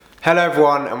Hello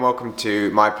everyone and welcome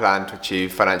to my plan to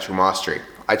achieve financial mastery.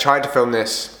 I tried to film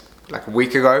this like a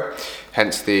week ago,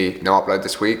 hence the no upload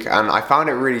this week, and I found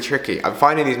it really tricky. I'm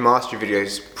finding these mastery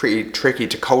videos pretty tricky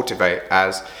to cultivate,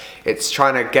 as it's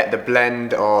trying to get the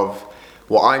blend of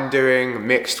what I'm doing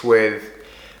mixed with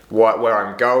where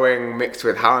I'm going, mixed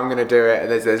with how I'm going to do it.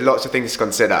 There's lots of things to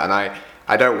consider, and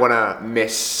I don't want to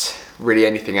miss really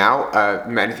anything out,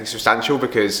 anything substantial,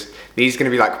 because these are going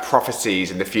to be like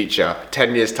prophecies in the future,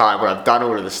 10 years time when I've done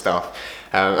all of this stuff.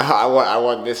 I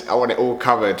want it all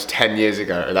covered 10 years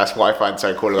ago, and that's what I find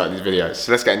so cool about these videos.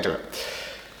 So let's get into it.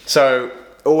 So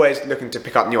always looking to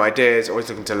pick up new ideas, always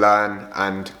looking to learn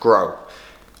and grow.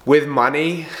 With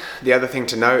money, the other thing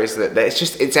to note is that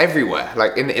it's everywhere.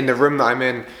 Like in the room that I'm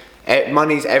in,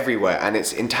 money's everywhere, and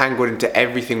it's entangled into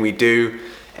everything we do.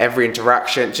 Every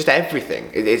interaction, just everything.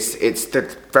 It's the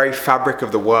very fabric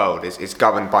of the world is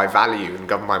governed by value and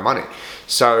governed by money.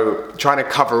 So trying to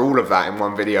cover all of that in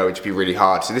one video would be really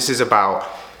hard. So this is about,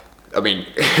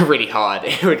 really hard.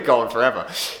 It would go on forever.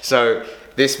 So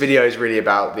this video is really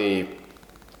about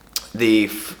the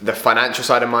financial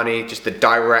side of money, just the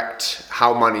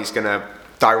how money's gonna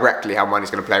play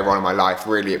a role in my life.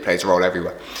 Really, it plays a role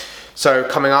everywhere. So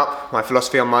coming up, my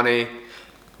philosophy on money,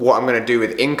 what I'm going to do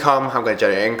with income, how I'm going to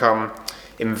generate income,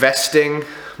 investing,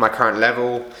 my current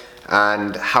level,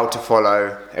 and how to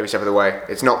follow every step of the way.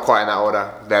 It's not quite in that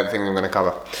order. They're the things I'm going to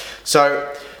cover.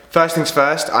 So first things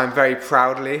first, I'm very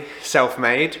proudly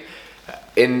self-made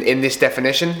in this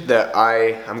definition that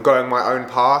I am going my own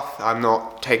path. I'm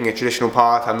not taking a traditional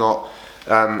path. I'm not,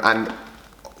 and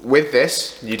with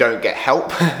this, you don't get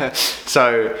help.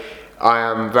 So I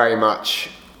am very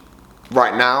much,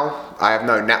 right now, I have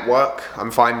no network. I'm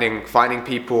finding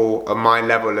people on my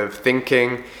level of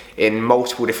thinking in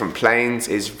multiple different planes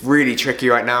is really tricky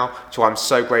right now. So I'm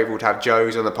so grateful to have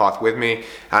Joe's on the path with me,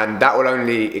 and that will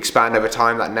only expand over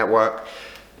time, that network.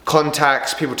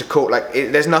 Contacts, people to call,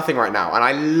 there's nothing right now. And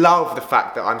I love the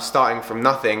fact that I'm starting from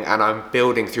nothing and I'm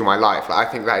building through my life. I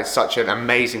think that is such an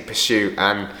amazing pursuit,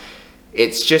 and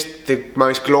it's just the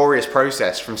most glorious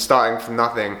process, from starting from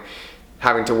nothing,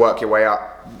 having to work your way up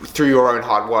through your own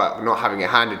hard work, not having it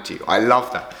handed to you. I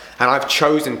love that, and I've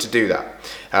chosen to do that.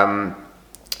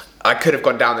 I could have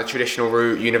gone down the traditional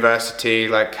route, university,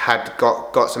 had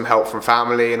got some help from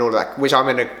family and all that, which I'm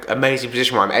in an amazing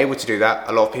position where I'm able to do that.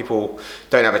 A lot of people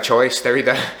don't have a choice. They're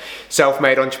either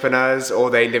self-made entrepreneurs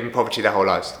or they live in poverty their whole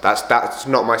lives. That's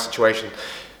not my situation.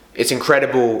 It's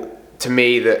incredible to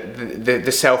me that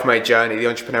the self-made journey, the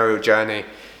entrepreneurial journey,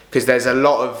 because there's a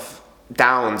lot of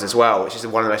downs as well, which is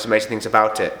one of the most amazing things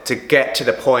about it. To get to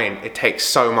the point, it takes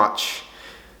so much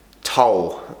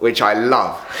toll, which I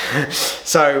love.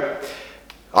 So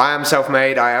I am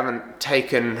self-made. I haven't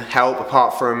taken help,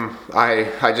 apart from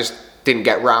I just didn't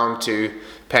get round to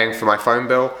paying for my phone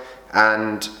bill.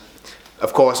 And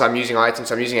of course I'm using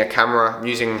items. I'm using a camera, I'm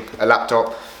using a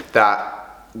laptop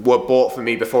that were bought for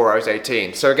me before I was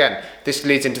 18. So again, this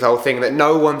leads into the whole thing that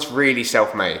no one's really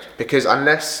self-made, because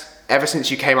ever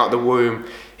since you came out the womb,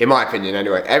 in my opinion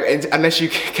anyway, unless you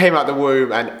came out the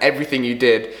womb and everything you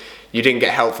didn't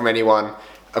get help from anyone.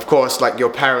 Of course, your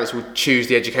parents will choose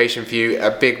the education for you.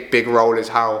 A big role is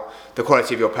how the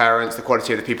quality of your parents, the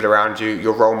quality of the people around you,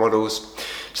 your role models.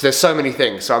 So there's so many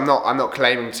things. So I'm not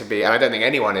claiming to be, and I don't think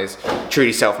anyone is,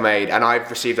 truly self-made. And I've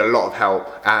received a lot of help,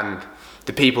 and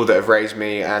the people that have raised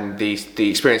me and the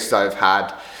experiences I've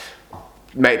had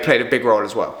played a big role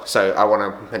as well. So I want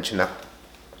to mention that.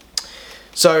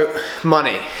 So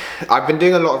money, I've been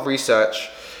doing a lot of research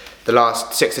the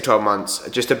last 6 to 12 months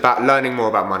just about learning more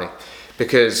about money,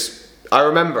 because I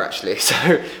remember actually, so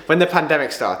when the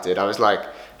pandemic started, I was like,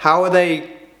 how are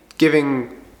they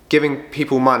giving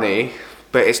people money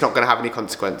but it's not going to have any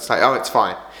consequence? Oh, it's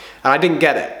fine. And I didn't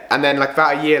get it. And then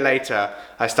about a year later,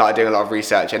 I started doing a lot of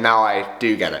research, and now I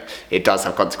do get it. It does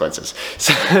have consequences.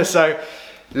 So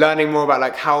learning more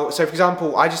about how, so for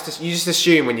example, you just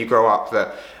assume when you grow up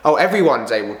that, oh,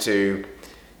 everyone's able to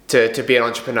be an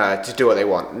entrepreneur, to do what they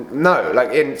want. No,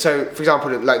 so for example,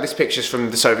 this picture's from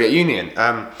the Soviet Union.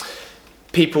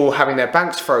 People having their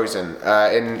banks frozen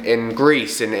in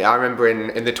Greece, and I remember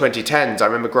in the 2010s, I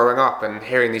remember growing up and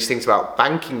hearing these things about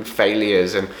banking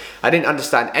failures, and I didn't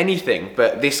understand anything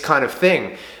but this kind of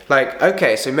thing.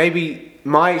 Okay, so maybe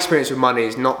my experience with money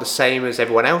is not the same as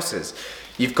everyone else's.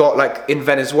 You've got in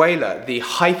Venezuela, the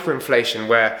hyperinflation,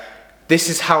 where this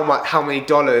is how many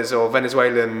dollars or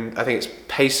Venezuelan, I think it's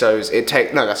pesos,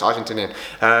 no, that's Argentinian,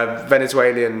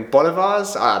 Venezuelan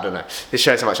bolivars, I don't know, this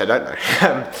shows how much I don't know.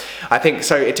 I think,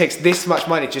 so it takes this much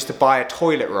money just to buy a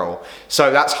toilet roll.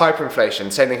 So that's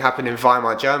hyperinflation. Same thing happened in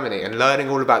Weimar, Germany, and learning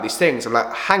all about these things, I'm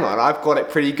like, hang on, I've got it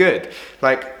pretty good.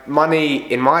 Like, money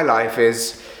in my life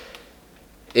is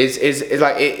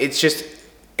like,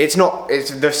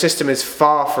 the system is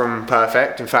far from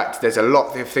perfect. In fact, there's a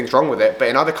lot of things wrong with it, but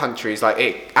in other countries, like,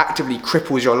 it actively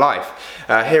cripples your life.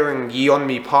 Hearing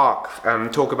Yeonmi Park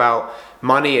talk about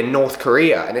money in North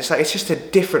Korea, and it's like, it's just a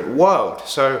different world.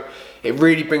 So it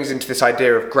really brings into this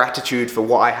idea of gratitude for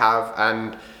what I have,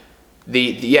 and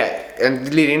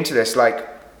and leading into this, like,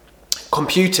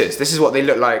 computers, this is what they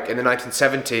look like in the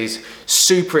 1970s,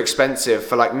 super expensive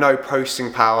for like no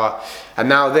processing power, and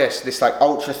now this like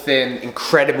ultra thin,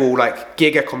 incredible, like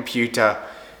giga computer,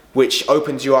 which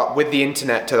opens you up with the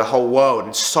internet to the whole world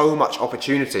and so much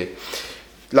opportunity.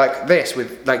 Like this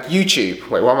with like YouTube.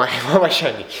 Wait, what am I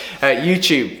showing you?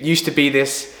 YouTube used to be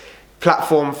this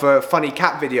platform for funny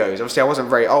cat videos. Obviously I wasn't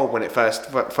very old when it first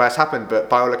happened, but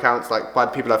by all accounts, like by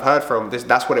the people I've heard from,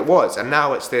 that's what it was. And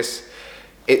now it's this,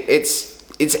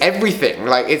 it's everything.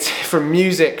 Like, it's from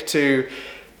music to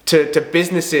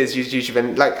businesses use YouTube,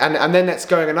 and like, and then it's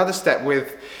going another step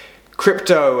with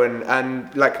crypto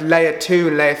and like layer 2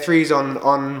 and layer 3s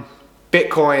on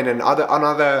Bitcoin and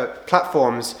other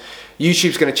platforms.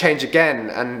 YouTube's going to change again,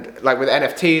 and like with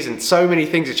NFTs, and so many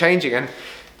things are changing. And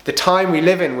the time we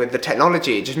live in with the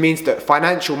technology, it just means that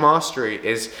financial mastery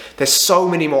there's so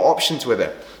many more options with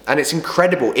it. And it's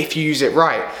incredible if you use it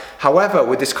right. However,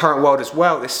 with this current world as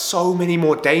well, there's so many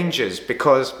more dangers,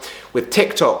 because with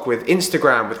TikTok, with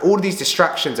Instagram, with all of these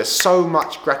distractions, there's so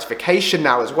much gratification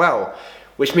now as well,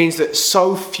 which means that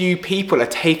so few people are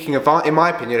taking advantage, in my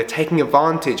opinion, are taking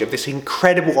advantage of this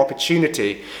incredible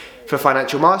opportunity for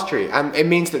financial mastery. And it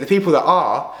means that the people that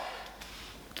are,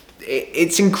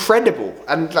 it's incredible.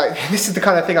 And like, this is the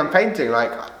kind of thing I'm painting.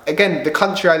 Like, again, the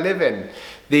country I live in,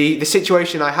 the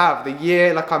situation I have, the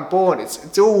year like I'm born,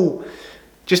 it's all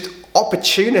just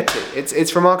opportunity.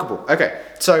 It's remarkable. Okay,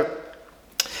 so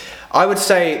I would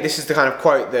say this is the kind of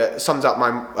quote that sums up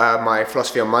my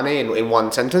philosophy on money in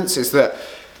one sentence, is that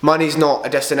money's not a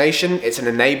destination, it's an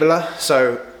enabler.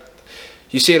 So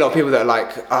you see a lot of people that are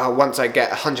like, once I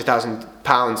get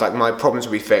 £100,000, like my problems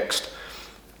will be fixed.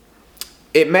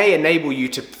 It may enable you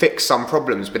to fix some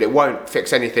problems, but it won't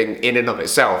fix anything in and of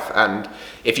itself. And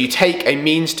if you take a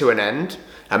means to an end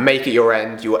and make it your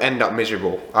end, you will end up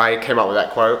miserable. I came up with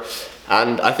that quote,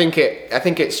 and I think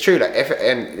it's true. Like,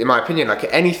 in my opinion, like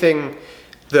anything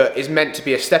that is meant to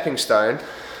be a stepping stone,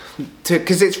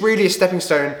 because it's really a stepping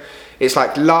stone. It's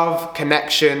like love,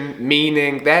 connection,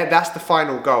 meaning. That's the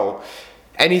final goal.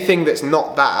 Anything that's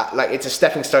not that, like, it's a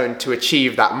stepping stone to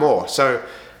achieve that more. So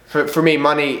for me,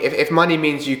 money, if money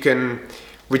means you can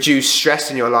reduce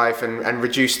stress in your life and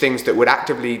reduce things that would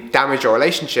actively damage your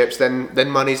relationships, then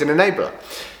money's an enabler.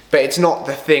 But it's not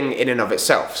the thing in and of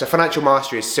itself. So financial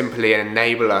mastery is simply an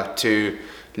enabler to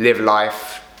live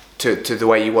life to the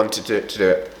way you want to do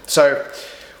it. So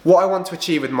what I want to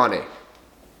achieve with money,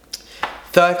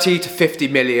 30 to 50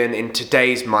 million in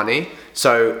today's money.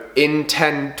 So in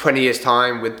 10, 20 years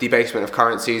time, with debasement of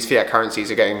currencies, fiat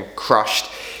currencies are getting crushed.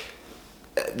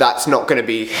 That's not going to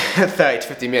be 30 to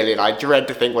 50 million. I dread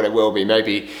to think what it will be.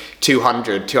 Maybe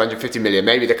 200, 250 million.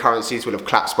 Maybe the currencies will have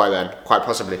collapsed by then, quite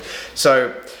possibly.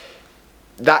 So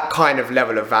that kind of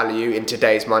level of value in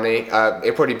today's money,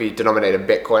 it'll probably be denominated in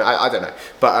Bitcoin. I don't know.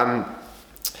 But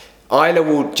Isla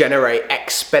will generate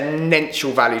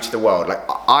exponential value to the world. Like,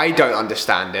 I don't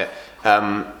understand it.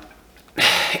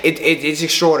 It's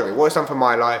extraordinary what it's done for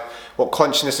my life, what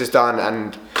consciousness has done,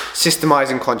 and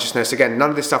systemizing consciousness. Again, none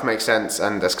of this stuff makes sense,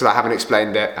 and that's because I haven't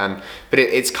explained it. But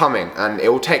it's coming, and it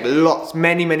will take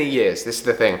many years. This is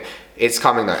the thing. It's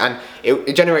coming though, and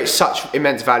it generates such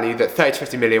immense value that 30 to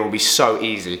 50 million will be so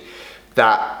easy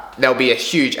that there'll be a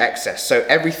huge excess. So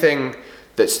everything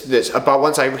that's above,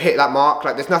 once I hit that mark,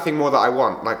 like, there's nothing more that I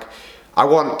want. Like, I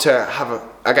want to have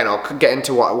again, I'll get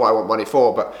into what I want money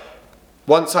for, but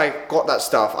once I got that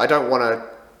stuff, I don't want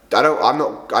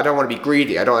to be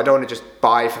greedy. I don't want to just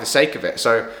buy for the sake of it.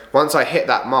 So once I hit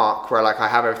that mark where, like, I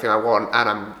have everything I want and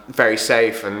I'm very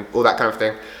safe and all that kind of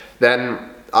thing, then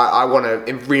I want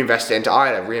to reinvest it into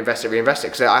Isla, reinvest it,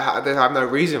 because I have no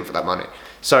reason for that money.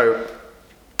 So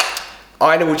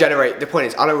Isla will generate, the point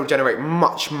is, Isla will generate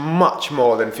much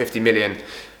more than 50 million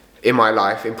in my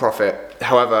life in profit.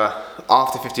 However,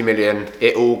 after 50 million,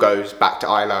 it all goes back to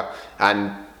Isla,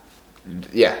 and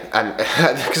yeah, and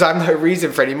because I have no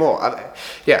reason for any more.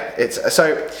 Yeah, it's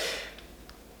so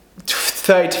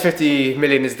 30 to 50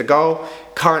 million is the goal.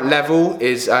 Current level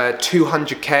is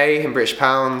 200k in British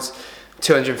pounds,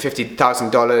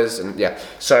 $250,000, and yeah,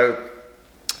 so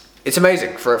it's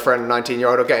amazing for a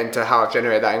 19-year-old. I'll get into how I've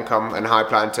generated that income and how I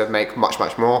plan to make much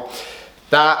more.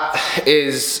 That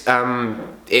is,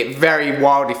 it very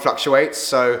wildly fluctuates.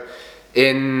 So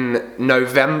in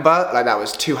November, like that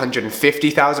was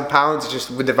 £250,000, just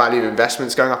with the value of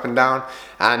investments going up and down.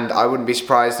 And I wouldn't be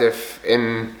surprised if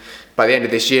by the end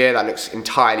of this year, that looks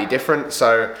entirely different.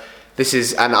 So this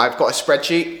is, and I've got a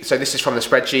spreadsheet. So this is from the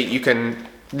spreadsheet. You can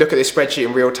look at this spreadsheet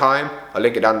in real time. I'll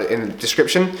link it down in the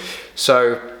description.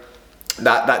 So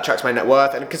that tracks my net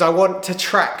worth, and because I want to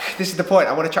track, this is the point,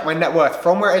 I want to track my net worth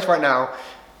from where it is right now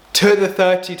to the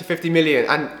 30 to 50 million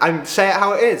and say it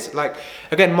how it is. Like,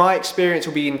 again, my experience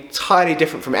will be entirely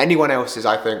different from anyone else's,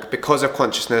 I think, because of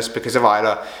consciousness, because of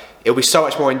Isla. It'll be so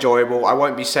much more enjoyable. I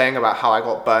won't be saying about how I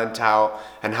got burnt out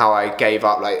and how I gave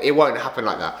up. Like, it won't happen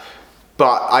like that.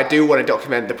 But I do want to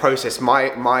document the process,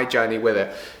 my journey with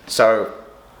it. So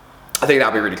I think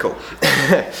that'll be really cool.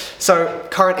 So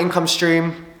current income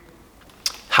stream,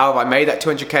 how have I made that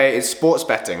 200k, is sports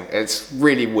betting. It's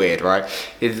really weird, right?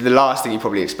 It's the last thing you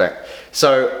probably expect.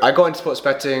 So I got into sports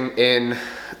betting in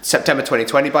September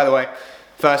 2020, by the way.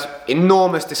 First,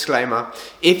 enormous disclaimer.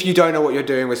 If you don't know what you're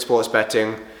doing with sports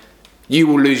betting, you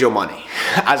will lose your money,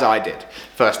 as I did,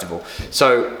 first of all.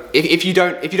 So if you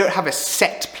don't have a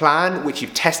set plan, which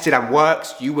you've tested and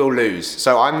works, you will lose.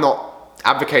 So I'm not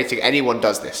advocating anyone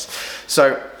does this.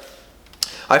 So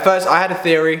I had a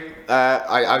theory.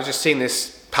 I was just seeing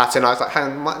this pattern. I was like,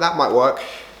 hang on, that might work.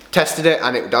 Tested it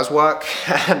and it does work,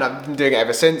 and I've been doing it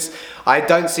ever since. I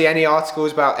don't see any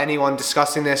articles about anyone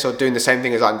discussing this or doing the same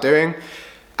thing as I'm doing.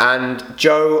 And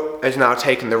Joe has now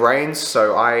taken the reins.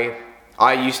 So I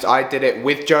did it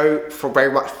with Joe for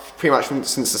pretty much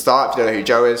since the start. If you don't know who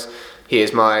Joe is, he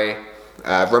is my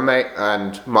roommate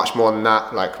and much more than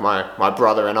that, like my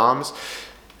brother in arms.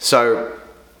 So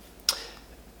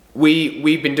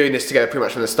we've been doing this together pretty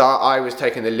much from the start. I was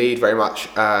taking the lead very much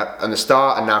on the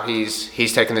start, and now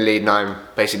he's taken the lead, and I'm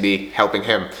basically helping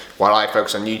him while I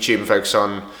focus on YouTube and focus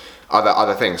on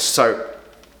other things. So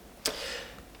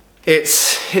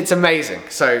it's amazing.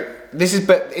 So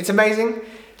it's amazing.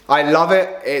 I love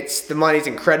it. The money's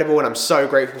incredible, and I'm so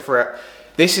grateful for it.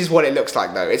 This is what it looks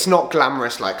like, though. It's not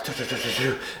glamorous, like just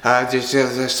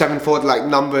 7 like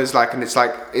numbers, like, and it's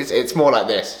more like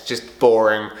this. It's just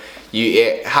boring.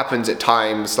 It happens at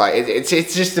times. Like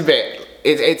it's just a bit.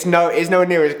 It's nowhere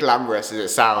near as glamorous as it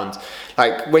sounds.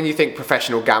 Like when you think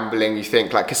professional gambling, you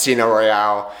think like Casino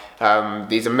Royale,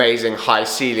 these amazing high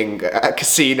ceiling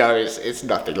casinos. It's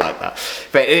nothing like that,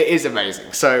 but it is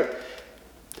amazing. So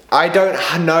I don't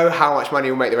know how much money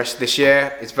we'll make the rest of this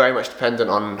year. It's very much dependent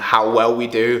on how well we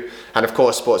do, and of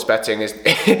course, sports betting is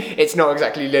it's not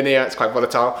exactly linear. It's quite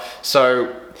volatile.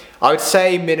 So I would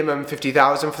say minimum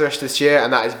 50,000 for the rest of this year,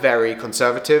 and that is very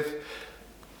conservative.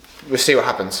 We'll see what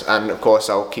happens, and of course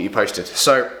I'll keep you posted.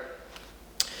 So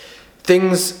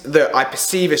things that I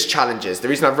perceive as challenges. The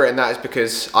reason I've written that is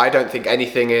because I don't think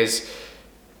nothing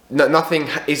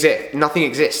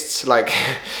exists. Like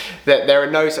there are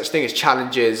no such thing as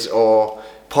challenges or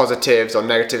positives or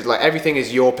negatives. Like everything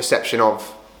is your perception of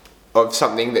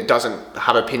something that doesn't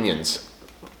have opinions.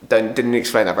 Didn't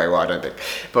explain that very well, I don't think.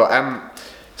 But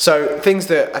so things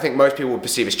that I think most people would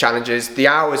perceive as challenges. The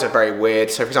hours are very weird.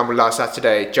 So for example, last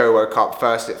Saturday, Joe woke up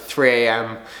first at 3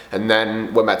 a.m. and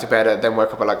then went back to bed, then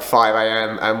woke up at like 5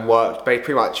 a.m. and worked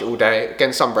pretty much all day,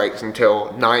 again some breaks,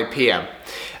 until 9 p.m.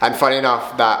 And funny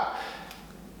enough, that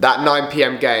 9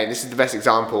 p.m. game, this is the best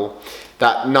example,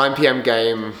 that 9 p.m.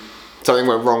 game, something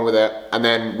went wrong with it, and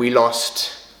then we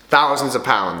lost thousands of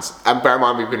pounds. And bear in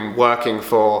mind, we've been working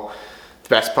for the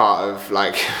best part of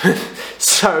like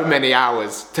so many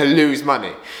hours to lose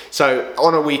money. So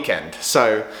on a weekend.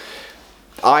 So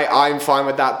I'm fine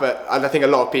with that, but I think a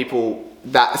lot of people,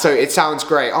 so it sounds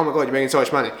great, oh my god, you're making so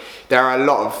much money. There are a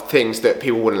lot of things that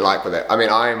people wouldn't like with it. I mean,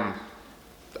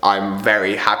 I'm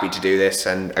very happy to do this,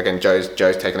 and again, Joe's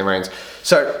taking the reins.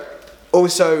 So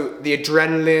also the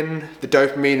adrenaline, the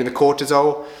dopamine, and the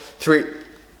cortisol,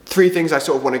 three things I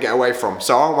sort of want to get away from.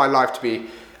 So I want my life to be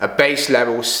a base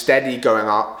level, steady going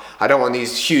up. I don't want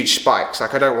these huge spikes.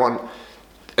 Like I don't want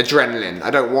adrenaline, I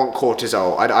don't want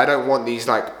cortisol, I don't want these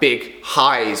like big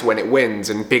highs when it wins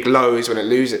and big lows when it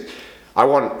loses. I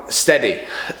want steady,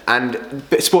 and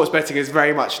sports betting is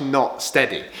very much not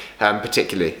steady,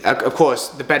 particularly. Of course,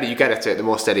 the better you get at it, the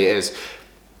more steady it is.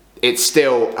 It's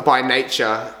still, by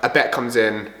nature, a bet comes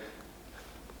in,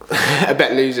 a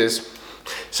bet loses.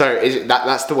 So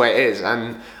that's the way it is,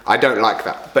 and I don't like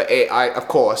that. But of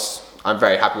course, I'm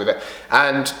very happy with it.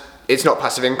 And it's not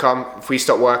passive income. If we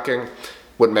stop working,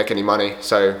 wouldn't make any money.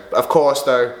 So of course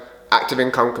though, active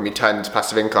income can be turned into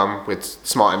passive income with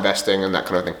smart investing and that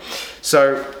kind of thing. So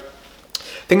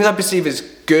things I perceive as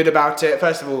good about it,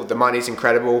 first of all, the money's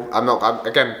incredible.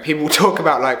 Again, people talk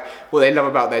about like what they love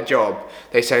about their job.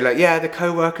 They say like, yeah, the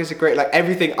co-workers are great, like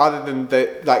everything other than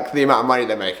the amount of money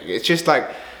they're making. It's just like,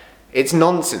 it's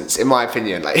nonsense in my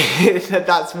opinion. Like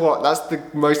that's the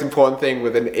most important thing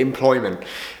with an employment,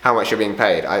 how much you're being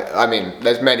paid. I mean,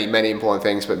 there's many important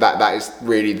things, but that is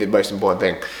really the most important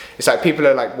thing. It's like people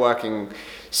are like working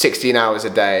 16 hours a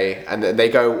day and they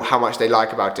go how much they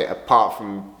like about it apart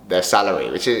from their salary,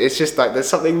 which is, it's just like there's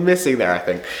something missing there, I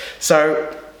think. So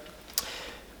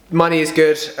money is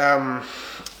good.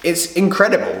 It's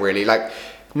incredible really, like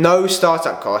no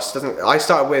startup cost. I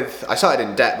started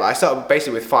in debt, but I started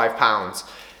basically with £5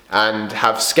 and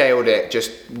have scaled it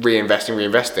just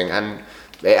reinvesting, and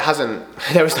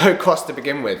there was no cost to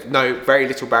begin with, very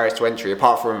little barriers to entry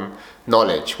apart from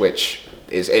knowledge, which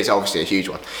is obviously a huge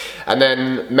one. And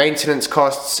then maintenance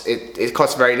costs, it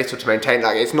costs very little to maintain.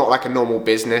 Like it's not like a normal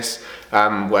business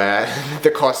where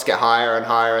the costs get higher and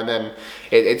higher, and then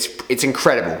it's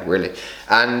incredible really.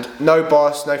 And no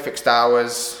boss, no fixed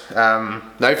hours,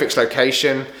 no fixed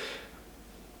location.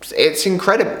 It's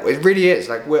incredible, it really is.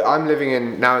 Like I'm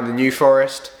living now in the New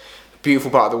Forest,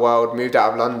 beautiful part of the world, moved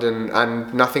out of London,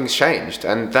 and nothing's changed.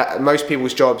 And that most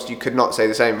people's jobs, you could not say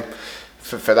the same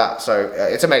for that. So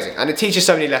it's amazing, and it teaches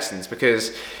so many lessons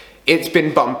because it's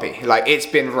been bumpy, like it's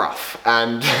been rough,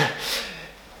 and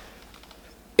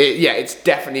it's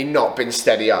definitely not been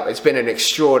steady up. It's been an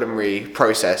extraordinary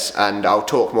process, and I'll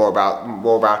talk more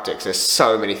about it because there's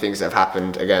so many things that have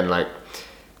happened. Again, like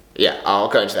I'll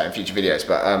go into that in future videos,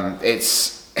 but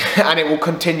and it will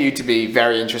continue to be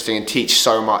very interesting and teach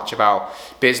so much about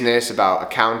business, about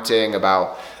accounting,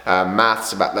 about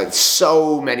maths, about like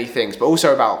so many things, but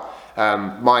also about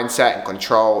mindset and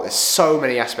control. There's so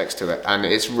many aspects to it, and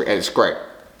it's great.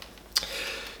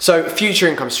 So future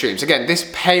income streams, again, this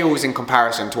pales in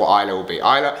comparison to what Isla will be.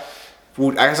 Isla,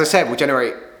 as I said, will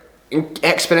generate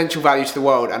exponential value to the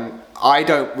world, and I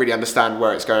don't really understand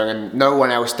where it's going, and no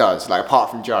one else does, like apart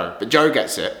from Joe. But Joe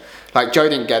gets it. Like Joe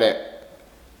didn't get it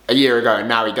a year ago, and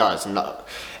now he does. And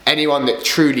anyone that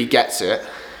truly gets it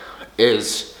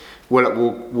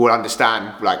will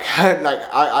understand. Like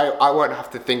I won't have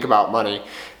to think about money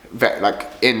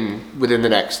within the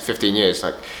next 15 years,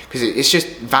 like, because it's just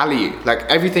value. Like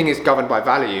everything is governed by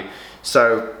value.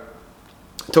 So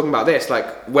talking about this, like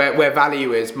where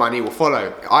value is, money will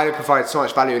follow. Isla provides so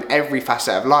much value in every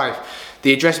facet of life.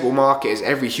 The addressable market is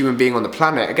every human being on the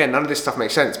planet. Again, none of this stuff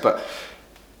makes sense, but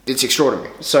it's extraordinary.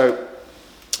 So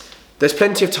there's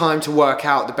plenty of time to work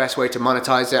out the best way to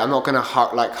monetize it. I'm not going to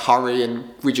hurry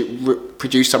and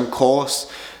produce some course.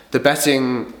 The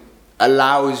betting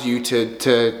allows you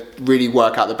to really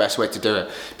work out the best way to do it,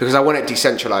 because I want it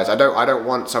decentralized. I don't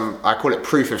want I call it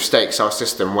proof of stake style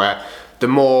system, where the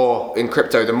more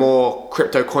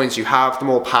crypto coins you have, the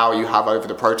more power you have over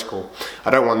the protocol. I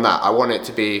don't want that. I want it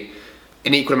to be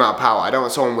an equal amount of power. I don't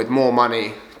want someone with more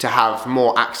money to have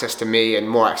more access to me and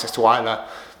more access to Isla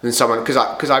than someone,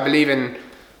 because I believe in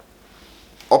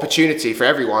opportunity for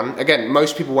everyone. Again,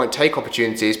 most people won't take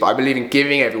opportunities, but I believe in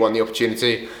giving everyone the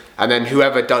opportunity, and then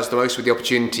whoever does the most with the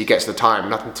opportunity gets the time.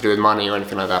 Nothing to do with money or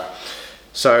anything like that.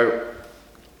 So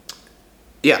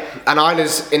yeah, and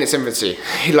Isla's in its infancy.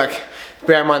 Like,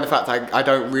 bear in mind the fact I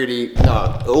don't really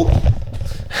know.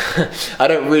 I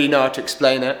don't really know how to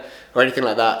explain it or anything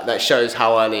like that. That shows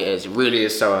how early it is. It really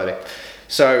is so early.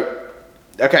 So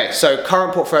okay, so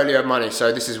current portfolio of money.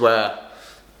 So this is where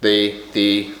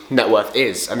the net worth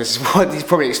is, and this is what this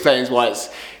probably explains why it's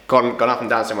gone up and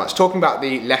down so much. Talking about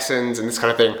the lessons and this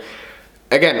kind of thing.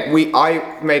 Again,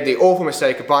 I made the awful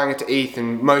mistake of buying into ETH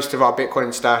and most of our Bitcoin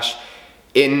and stash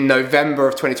in November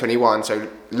of 2021, so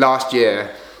last year,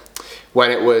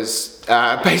 when it was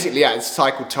basically at its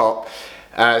cycle top,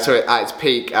 so at its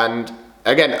peak. And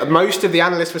again, most of the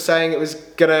analysts were saying it was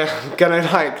gonna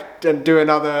like do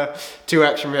another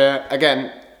 2x from here.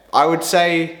 Again, I would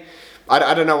say,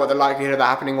 I don't know what the likelihood of that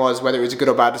happening was, whether it was a good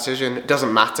or bad decision. It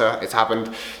doesn't matter, it's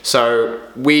happened. So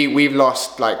we've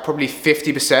lost like probably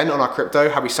 50% on our crypto.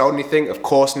 Have we sold anything? Of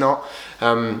course not.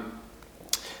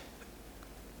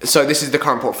 So this is the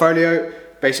current portfolio,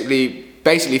 basically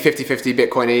 50-50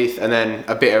 Bitcoin, ETH, and then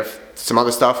a bit of some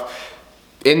other stuff.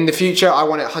 In the future, I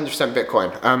want it 100%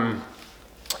 Bitcoin.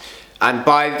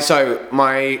 So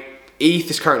my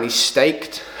ETH is currently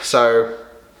staked, so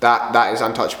that is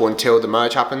untouchable until the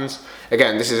merge happens.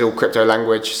 Again, this is all crypto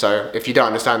language, so if you don't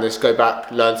understand this, go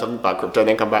back, learn something about crypto,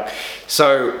 then come back.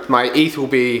 So my ETH will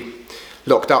be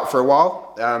locked up for a while.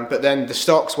 lot. But then the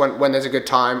stocks, when there's a good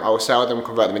time, I will sell them,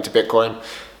 convert them into Bitcoin,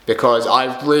 because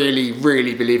I really,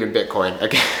 really believe in Bitcoin.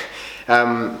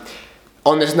 Again,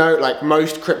 on this note, like,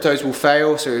 most cryptos will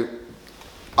fail, so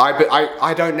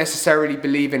I don't necessarily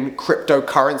believe in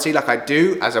cryptocurrency like I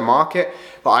do as a market,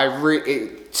 but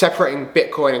separating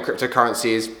Bitcoin and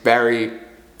cryptocurrency is very,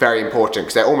 very important,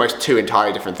 because they're almost two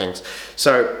entirely different things.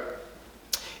 So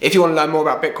if you want to learn more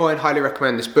about Bitcoin, highly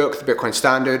recommend this book, The Bitcoin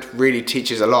Standard. Really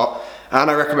teaches a lot.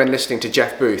 And I recommend listening to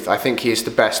Jeff Booth. I think he is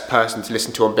the best person to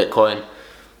listen to on Bitcoin.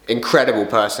 Incredible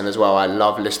person as well. I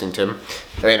love listening to him.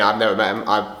 I mean, I've never met him.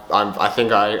 I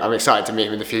think I'm excited to meet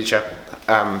him in the future,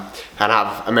 and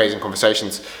have amazing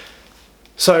conversations.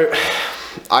 So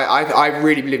I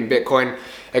really believe in Bitcoin.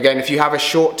 Again, if you have a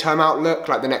short-term outlook,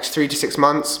 like the next 3 to 6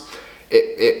 months,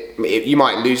 you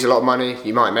might lose a lot of money,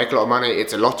 you might make a lot of money.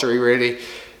 It's a lottery, really.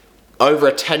 Over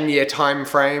a 10-year time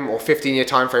frame or 15-year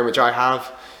time frame, which I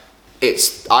have,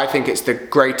 I think it's the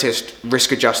greatest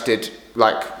risk-adjusted,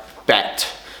 like, bet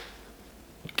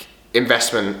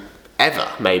investment ever,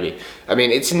 maybe. I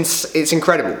mean, it's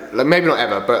incredible. Like, maybe not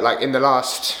ever, but like in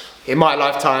my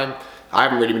lifetime, I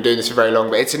haven't really been doing this for very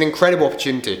long, but it's an incredible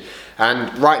opportunity.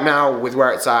 And right now, with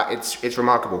where it's at, it's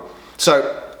remarkable.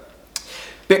 So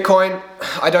Bitcoin,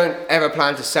 I don't ever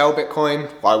plan to sell Bitcoin.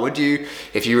 Why would you,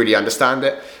 if you really understand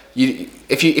it?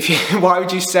 Why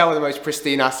would you sell the most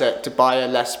pristine asset to buy a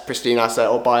less pristine asset,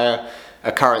 or buy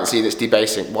a currency that's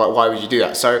debasing? Why would you do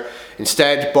that? So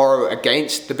instead, borrow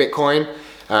against the Bitcoin,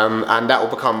 and that will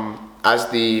become, as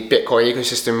the Bitcoin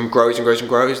ecosystem grows and grows and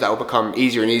grows, that will become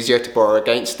easier and easier to borrow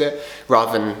against it,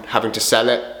 rather than having to sell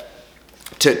it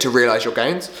to realize your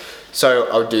gains.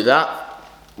 So I would do that,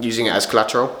 using it as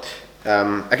collateral.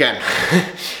 Again,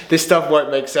 this stuff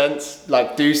won't make sense.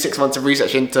 Like, do 6 months of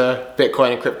research into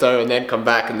Bitcoin and crypto, and then come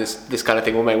back, and this kind of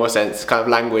thing will make more sense. It's kind of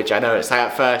language. I know it's like,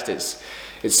 at first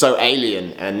it's so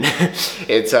alien, and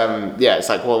it's it's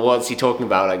like, well, what's he talking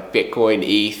about? Like Bitcoin,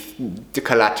 ETH, the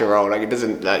collateral. Like, it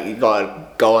doesn't, like, you gotta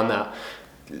go on that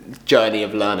journey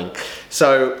of learning.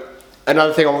 So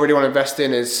another thing I really want to invest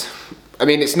in is, I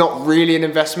mean, it's not really an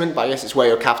investment, but I guess it's where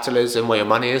your capital is and where your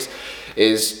money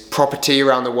is property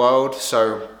around the world.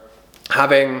 So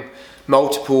having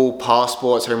multiple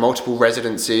passports, having multiple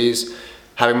residencies,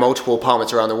 having multiple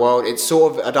apartments around the world, it's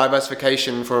sort of a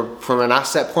diversification from an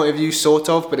asset point of view, sort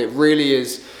of, but it really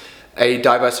is a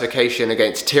diversification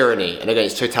against tyranny and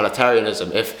against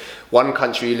totalitarianism. If one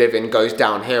country you live in goes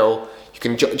downhill, you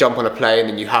can jump on a plane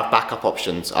and you have backup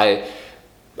options.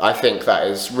 I think that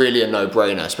is really a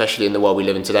no-brainer, especially in the world we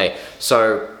live in today.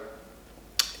 So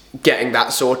getting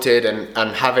that sorted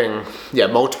and having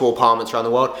multiple apartments around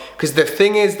the world. Because the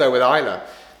thing is, though, with Isla,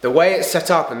 the way it's set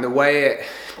up and the way it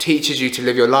teaches you to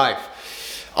live your life,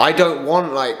 I don't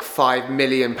want like £5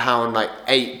 million, like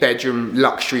 8-bedroom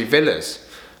luxury villas.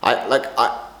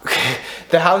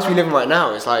 The house we live in right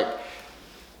now is like,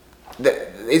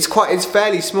 it's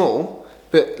fairly small,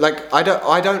 but like I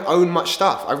don't own much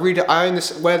stuff. I wear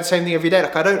the same thing every day.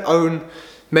 Like, I don't own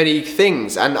many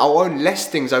things, and I'll own less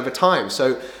things over time.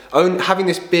 So having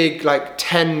this big, like,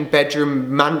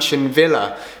 10-bedroom mansion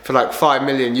villa for like €5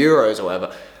 million or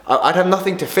whatever, I'd have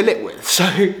nothing to fill it with. So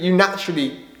you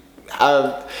naturally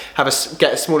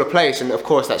get a smaller place, and of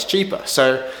course that's cheaper.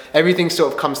 So everything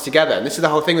sort of comes together, and this is the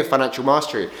whole thing with financial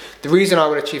mastery. The reason I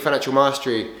would achieve financial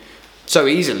mastery so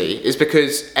easily is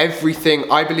because I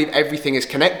believe everything is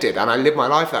connected, and I live my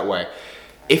life that way.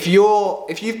 If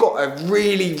you've got a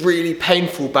really, really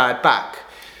painful bad back,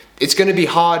 it's going to be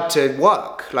hard to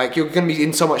work. Like, you're going to be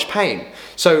in so much pain.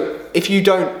 So if you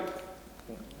don't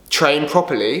train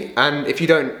properly, and if you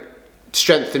don't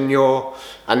strengthen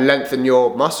and lengthen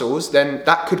your muscles, then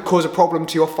that could cause a problem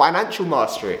to your financial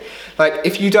mastery. Like,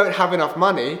 if you don't have enough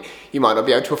money, you might not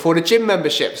be able to afford a gym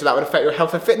membership, so that would affect your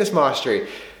health and fitness mastery.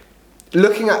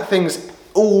 Looking at things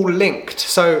all linked.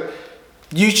 So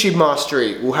YouTube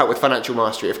mastery will help with financial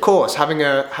mastery. Of course, having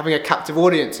a captive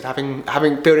audience and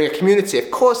building a community,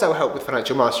 of course that will help with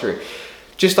financial mastery.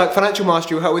 Just like financial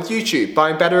mastery will help with YouTube,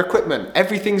 buying better equipment,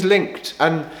 everything's linked.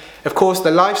 And of course, the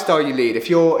lifestyle you lead, if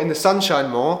you're in the sunshine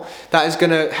more, that is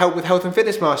going to help with health and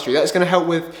fitness mastery. That's going to help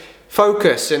with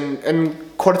focus and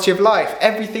quality of life.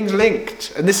 Everything's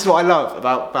linked. And this is what I love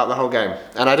about the whole game.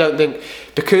 And I don't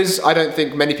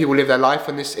think many people live their life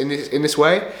in this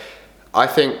way, I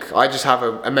think I just have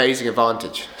an amazing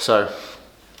advantage. So,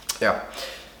 yeah.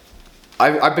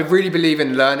 I really believe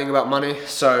in learning about money.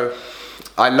 So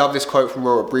I love this quote from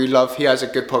Robert Breedlove. He has a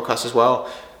good podcast as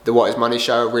well, the What Is Money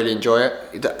Show. I really enjoy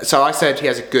it. So I said he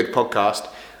has a good podcast.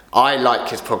 I like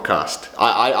his podcast.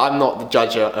 I'm not the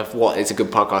judge of what is a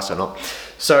good podcast or not.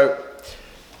 So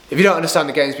If you don't understand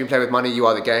the games being played with money, you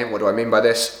are the game. What do I mean by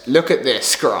this? Look at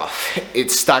this graph.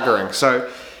 It's staggering.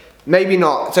 So maybe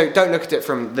not, so don't look at it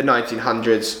from the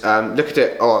 1900s, look at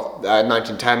it, or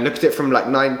 1910, look at it from like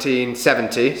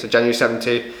 1970, so January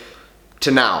 70, to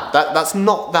now. That's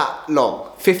not that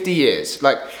long, 50 years.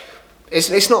 Like,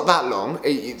 it's not that long.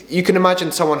 You can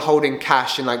imagine someone holding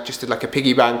cash in like just like a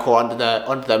piggy bank or under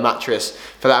their mattress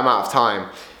for that amount of time.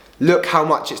 Look how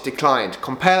much it's declined.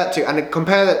 Compare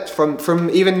that from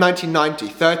even 1990,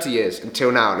 30 years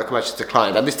until now, look how much it's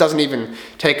declined. And this doesn't even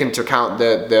take into account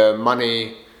the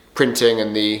money printing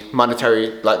and the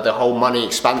monetary, like the whole money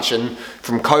expansion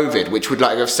from COVID, which would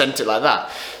like have sent it like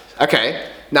that. Okay,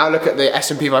 now look at the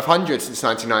S&P 500 since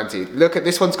 1990. Look at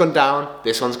this one's gone down,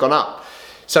 this one's gone up.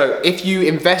 So if you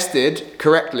invested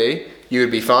correctly, you would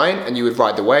be fine and you would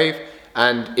ride the wave.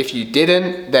 And if you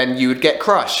didn't, then you would get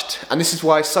crushed. And this is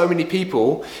why so many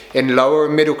people in lower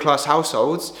and middle class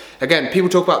households, again, people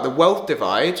talk about the wealth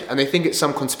divide and they think it's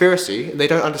some conspiracy and they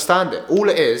don't understand it. All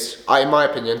it is, in my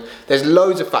opinion, there's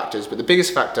loads of factors, but the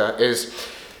biggest factor is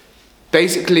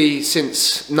basically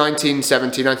since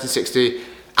 1970, 1960,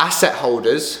 asset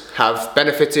holders have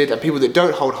benefited and people that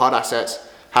don't hold hard assets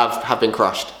have been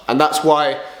crushed. And that's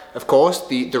why, of course,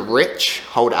 the rich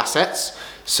hold assets.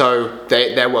 So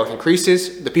their wealth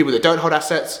increases. The people that don't hold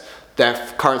assets, their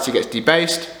currency gets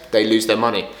debased, they lose their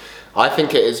money. I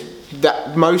think it is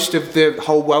that most of the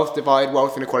whole wealth divide,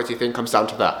 wealth inequality thing comes down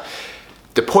to that.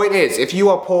 The point is, if you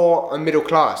are poor and middle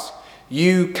class,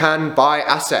 you can buy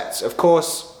assets. Of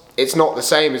course, it's not the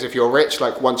same as if you're rich.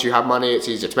 Like once you have money, it's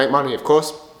easier to make money, of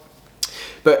course.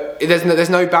 But there's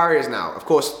no barriers now, of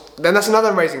course. Then that's another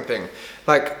amazing thing.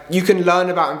 Like you can learn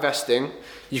about investing,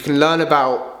 you can learn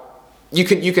about you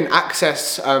can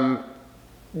access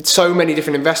so many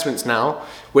different investments now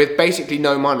with basically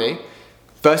no money,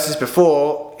 versus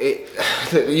before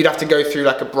you'd have to go through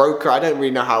like a broker. I don't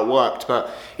really know how it worked, but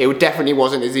it definitely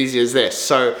wasn't as easy as this.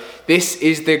 So this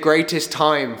is the greatest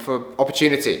time for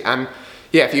opportunity. And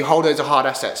yeah, if you hold those hard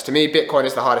assets, to me Bitcoin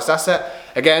is the hardest asset.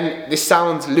 Again, this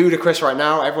sounds ludicrous right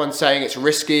now. Everyone's saying it's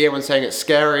risky, everyone's saying it's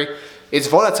scary. It's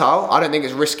volatile. I don't think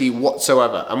it's risky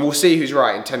whatsoever. And we'll see who's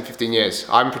right in 10, 15 years.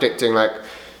 I'm predicting like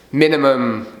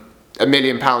minimum £1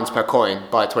 million per coin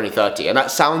by 2030. And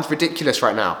that sounds ridiculous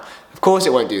right now. Of course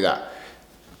it won't do that.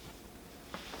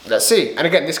 Let's see. And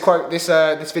again, this quote, this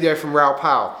video from Raoul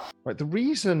Pal. Right, the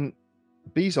reason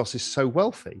Bezos is so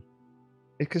wealthy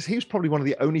is because he was probably one of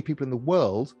the only people in the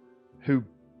world who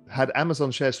had Amazon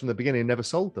shares from the beginning and never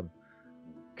sold them.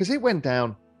 Because it went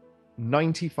down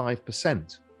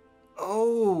 95%.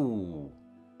 Oh.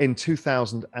 In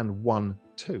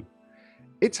 2001-2.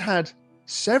 It's had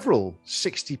several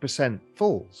 60%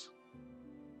 falls.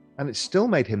 And it still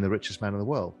made him the richest man in the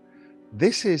world.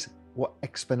 This is what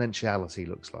exponentiality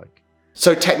looks like.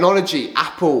 So technology,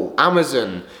 Apple,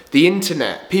 Amazon, the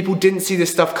internet, people didn't see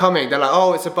this stuff coming. They're like,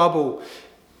 oh, it's a bubble.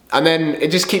 And then it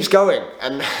just keeps going.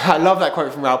 And I love that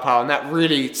quote from Raoul Pal, and that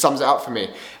really sums it up for me.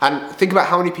 And think about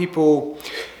how many people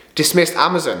dismissed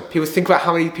Amazon. People think about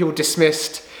how many people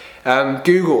dismissed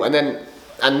Google and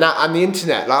the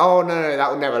internet. Like, oh no, that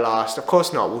will never last. Of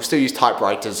course not. We'll still use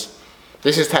typewriters.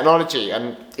 This is technology,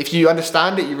 and if you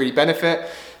understand it, you really benefit.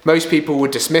 Most people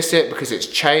would dismiss it because it's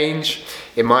change,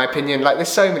 in my opinion. Like, there's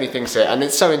so many things here, and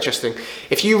it's so interesting.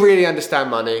 If you really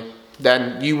understand money,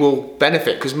 then you will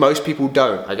benefit, because most people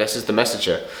don't, I guess is the message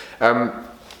here.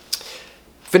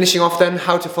 Finishing off then,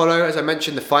 how to follow, as I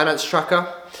mentioned, the finance tracker.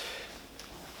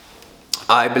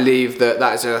 I believe that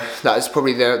is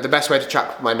probably the best way to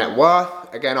track my net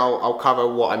worth. Again, I'll cover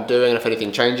what I'm doing and if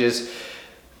anything changes.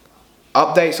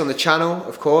 Updates on the channel,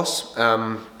 of course.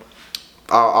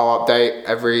 I'll update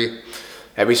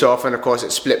every so often. Of course,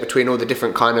 it's split between all the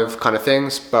different kind of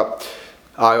things, but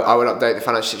I will update the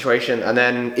financial situation. And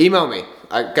then email me.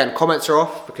 Again, comments are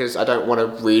off because I don't want to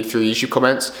read through YouTube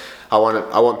comments. I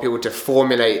want people to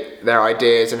formulate their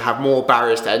ideas and have more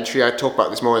barriers to entry. I talk about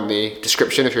this more in the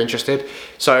description if you're interested.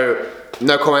 So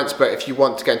no comments, but if you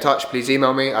want to get in touch, please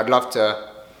email me. I'd love to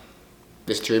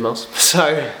listen to your emails.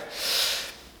 So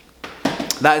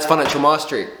that is Financial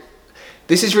Mastery.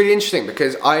 This is really interesting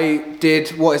because I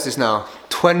did, what is this now?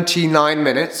 29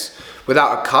 minutes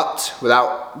without a cut,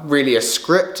 without really a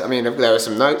script. I mean, there were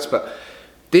some notes, but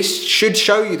this should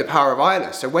show you the power of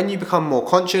ILA. So when you become more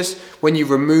conscious, when you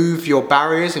remove your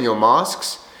barriers and your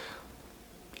masks,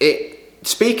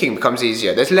 speaking becomes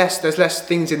easier. There's less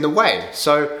things in the way.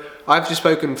 So I've just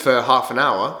spoken for half an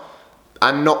hour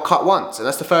and not cut once, and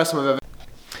that's the first time I've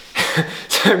ever.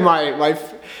 So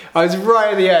I was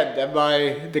right at the end,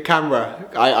 and the camera,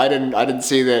 I didn't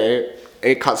see that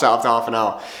it cuts out after half an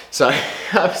hour. So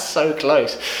I was so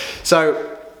close.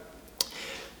 So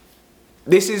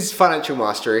this is financial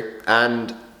mastery,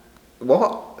 and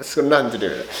what? It's got nothing to do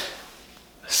with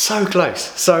it. So close.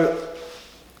 So,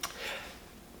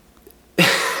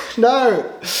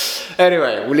 no.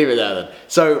 Anyway, we'll leave it there then.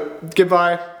 So,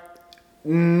 goodbye.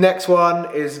 Next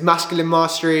one is masculine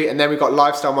mastery, and then we've got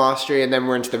lifestyle mastery, and then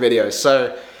we're into the videos.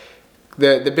 So,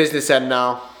 the business end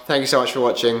now. Thank you so much for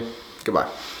watching. Goodbye.